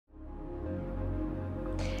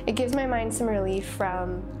It gives my mind some relief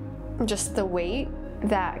from just the weight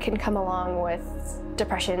that can come along with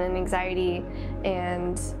depression and anxiety.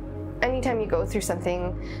 And anytime you go through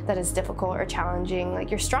something that is difficult or challenging, like,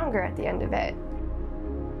 you're stronger at the end of it.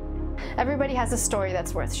 Everybody has a story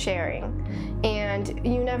that's worth sharing, and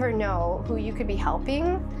you never know who you could be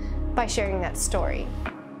helping by sharing that story.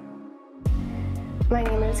 My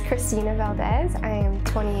name is Cristina Valdez. I am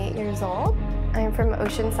 28 years old. I am from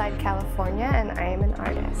Oceanside, California, and I am an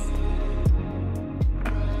artist.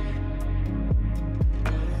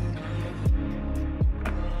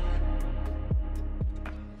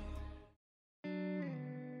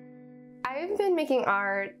 I've been making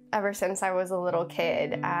art ever since I was a little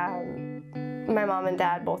kid. My mom and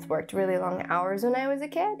dad both worked really long hours when I was a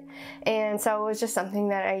kid, and so it was just something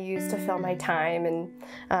that I used to fill my time,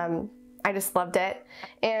 and I just loved it.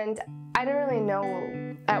 And I don't really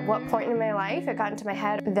know at what point in my life it got into my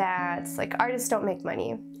head that, like, artists don't make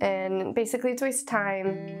money, and basically it's a waste of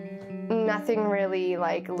time. Nothing really,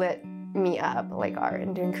 like, lit me up like art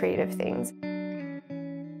and doing creative things.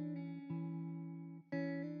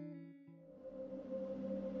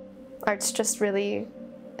 Art's just really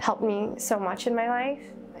helped me so much in my life.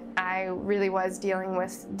 I really was dealing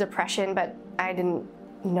with depression, but I didn't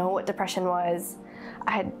know what depression was.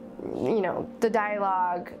 I had, you know, the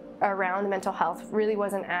dialogue around mental health really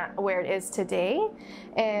wasn't at where it is today.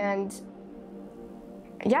 And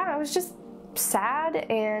yeah, I was just sad,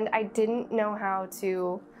 and I didn't know how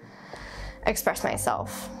to express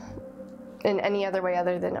myself in any other way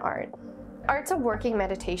other than art. Art's a working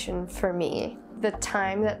meditation for me. The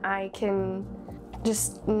time that I can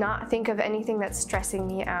just not think of anything that's stressing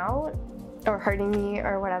me out or hurting me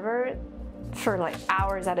or whatever for like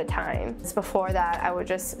hours at a time. Before that, I would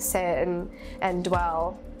just sit and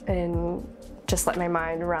dwell and just let my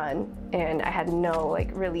mind run, and I had no like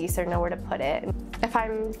release or nowhere to put it. If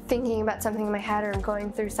I'm thinking about something in my head or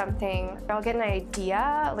going through something, I'll get an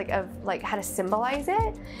idea of how to symbolize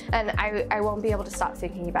it, and I won't be able to stop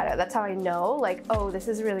thinking about it. That's how I know, like, oh, this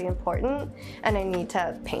is really important, and I need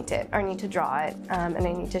to paint it, or I need to draw it, and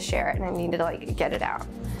I need to share it, and I need to like get it out.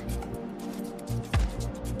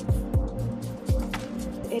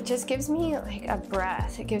 It just gives me like a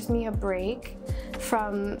breath. It gives me a break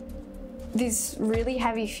from these really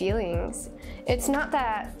heavy feelings. It's not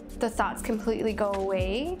that the thoughts completely go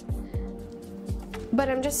away, but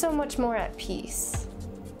I'm just so much more at peace.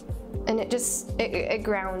 And it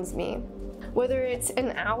grounds me. Whether it's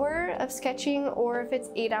an hour of sketching or if it's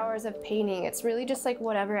 8 hours of painting, it's really just like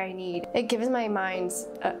whatever I need. It gives my mind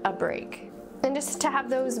a break. And just to have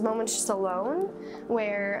those moments just alone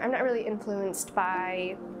where I'm not really influenced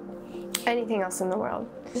by anything else in the world.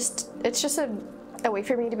 It's just a way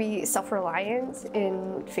for me to be self-reliant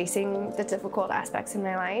in facing the difficult aspects in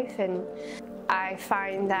my life. And I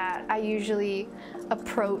find that I usually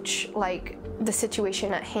approach like the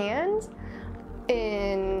situation at hand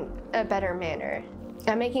in a better manner.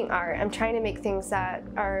 I'm making art. I'm trying to make things that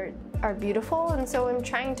are beautiful, and so I'm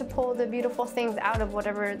trying to pull the beautiful things out of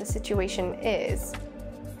whatever the situation is.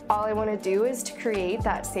 All I want to do is to create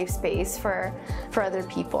that safe space for other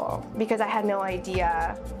people, because I had no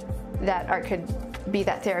idea that art could be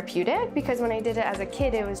that therapeutic, because when I did it as a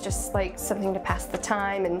kid, it was just like something to pass the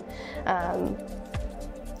time, and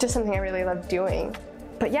just something I really loved doing.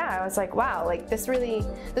 But yeah, I was like, wow, like this really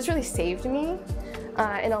saved me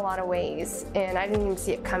in a lot of ways, and I didn't even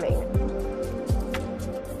see it coming.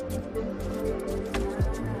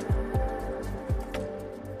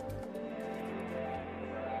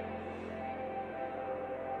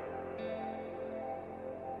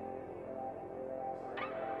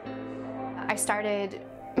 I started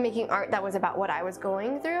making art that was about what I was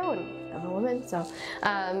going through, and I'm a woman, so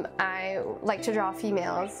I like to draw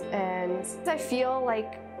females, and I feel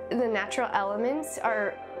like the natural elements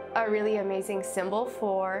are a really amazing symbol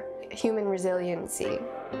for human resiliency.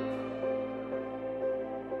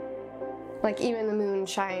 Like, even the moon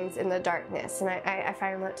shines in the darkness, and I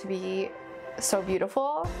find that to be so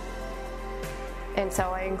beautiful, and so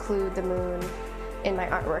I include the moon in my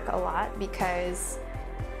artwork a lot, because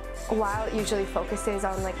while it usually focuses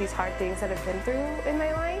on like these hard things that I've been through in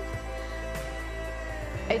my life,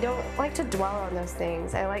 I don't like to dwell on those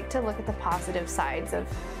things. I like to look at the positive sides of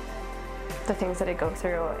the things that I go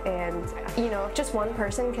through, and you know, if just one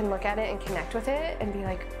person can look at it and connect with it and be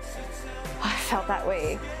like, oh, I felt that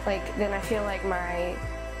way, like, then I feel like my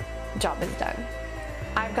job is done.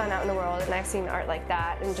 I've gone out in the world and I've seen art like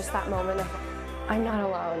that, and just that moment of, I'm not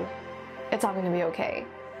alone, it's all gonna be okay.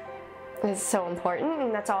 It's so important,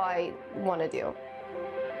 and that's all I want to do.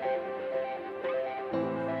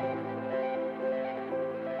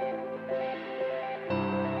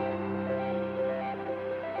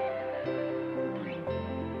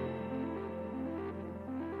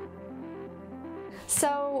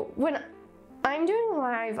 So when I'm doing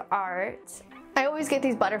live art, I always get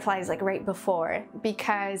these butterflies like right before,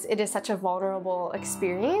 because it is such a vulnerable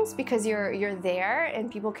experience, because you're there and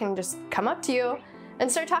people can just come up to you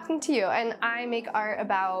and start talking to you. And I make art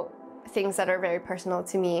about things that are very personal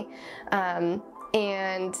to me.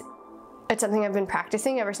 And it's something I've been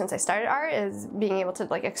practicing ever since I started art, is being able to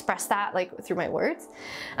like express that like through my words.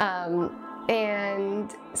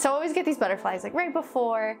 And so I always get these butterflies like right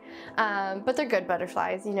before, but they're good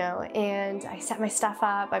butterflies, you know, and I set my stuff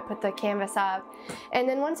up, I put the canvas up, and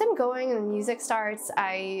then once I'm going and the music starts,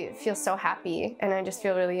 I feel so happy and I just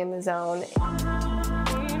feel really in the zone.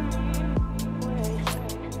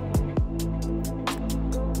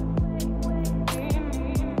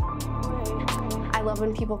 I love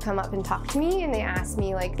when people come up and talk to me and they ask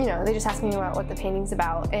me, like, you know, they just ask me about what the painting's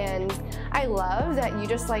about, and I love that you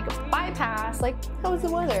just like bypass like, how's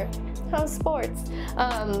the weather, how's sports,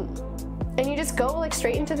 and you just go like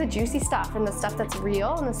straight into the juicy stuff and the stuff that's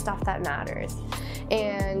real and the stuff that matters.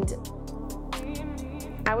 And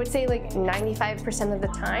I would say like 95% of the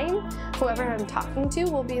time, whoever I'm talking to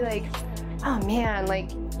will be like, oh man,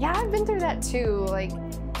 like, yeah, I've been through that too, like,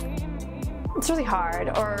 it's really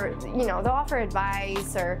hard, or, you know, they'll offer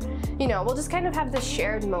advice, or, you know, we'll just kind of have this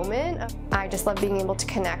shared moment. I just love being able to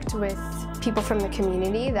connect with people from the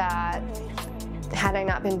community that, had I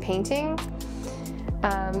not been painting,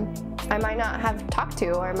 I might not have talked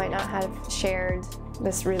to, or I might not have shared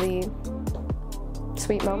this really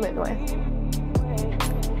sweet moment with.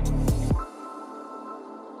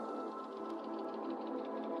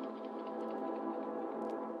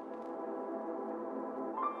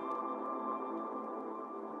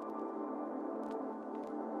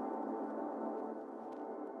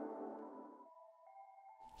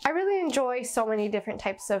 I really enjoy so many different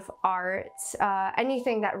types of art,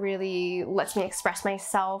 anything that really lets me express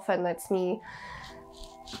myself and lets me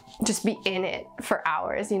just be in it for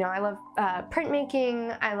hours. You know, I love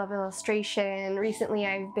printmaking, I love illustration. Recently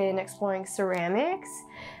I've been exploring ceramics,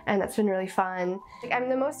 and that's been really fun. I'm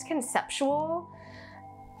the most conceptual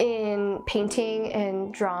in painting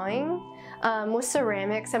and drawing. With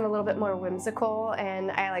ceramics, I'm a little bit more whimsical, and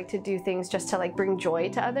I like to do things just to like bring joy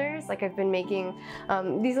to others. Like I've been making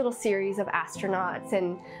these little series of astronauts,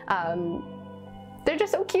 and they're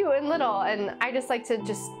just so cute and little, and I just like to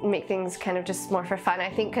just make things kind of just more for fun. I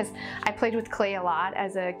think because I played with clay a lot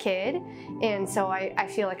as a kid, and so I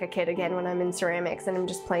feel like a kid again when I'm in ceramics and I'm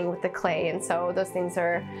just playing with the clay, and so those things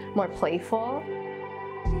are more playful.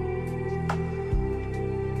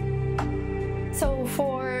 So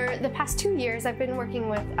for the past 2 years, I've been working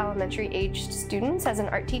with elementary-aged students as an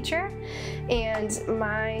art teacher, and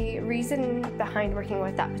my reason behind working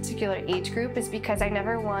with that particular age group is because I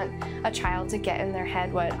never want a child to get in their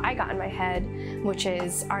head what I got in my head, which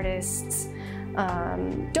is artists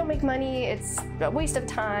don't make money, it's a waste of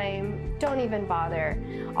time, don't even bother.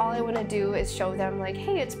 All I want to do is show them like,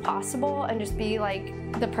 hey, it's possible, and just be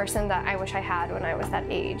like the person that I wish I had when I was that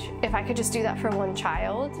age. If I could just do that for one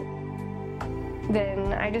child,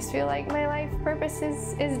 then I just feel like my life purpose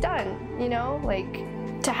is done, you know? Like,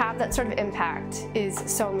 to have that sort of impact is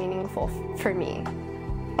so meaningful for me.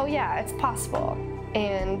 Oh yeah, it's possible,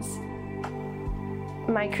 and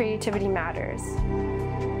my creativity matters.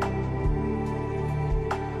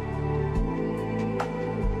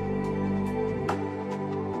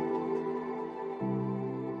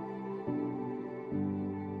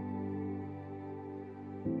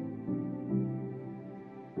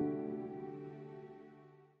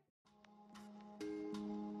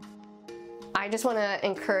 I just want to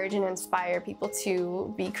encourage and inspire people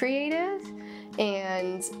to be creative,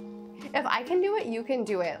 and if I can do it, you can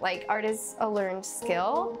do it. Like, art is a learned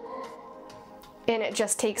skill, and it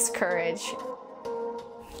just takes courage.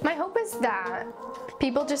 My hope is that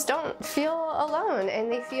people just don't feel alone, and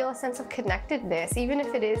they feel a sense of connectedness, even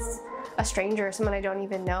if it is a stranger or someone I don't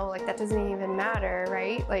even know. Like, that doesn't even matter,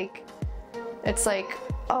 right? Like, it's like,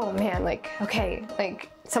 oh man, like, okay, like,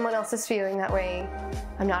 someone else is feeling that way.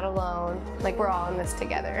 I'm not alone. Like, we're all in this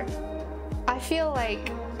together. I feel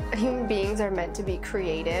like human beings are meant to be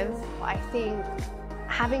creative. I think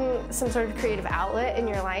having some sort of creative outlet in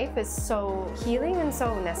your life is so healing and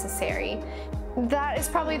so necessary. That is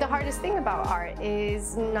probably the hardest thing about art,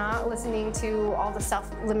 is not listening to all the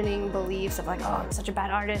self-limiting beliefs of like, oh, I'm such a bad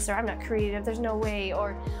artist, or I'm not creative, there's no way,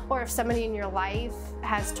 or if somebody in your life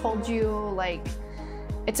has told you like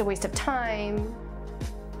it's a waste of time.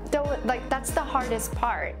 Don't, like, that's the hardest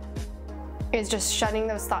part, is just shutting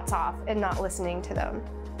those thoughts off and not listening to them.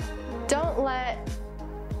 Don't let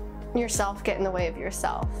yourself get in the way of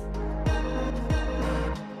yourself.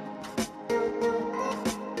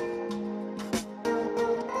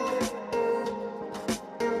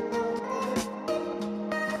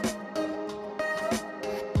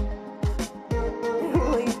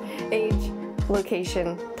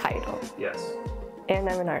 publication title. Yes. And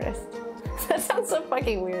I'm an artist. That sounds so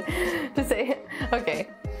fucking weird to say. Okay.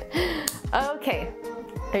 Okay.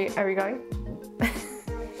 Are we going?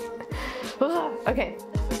 Okay.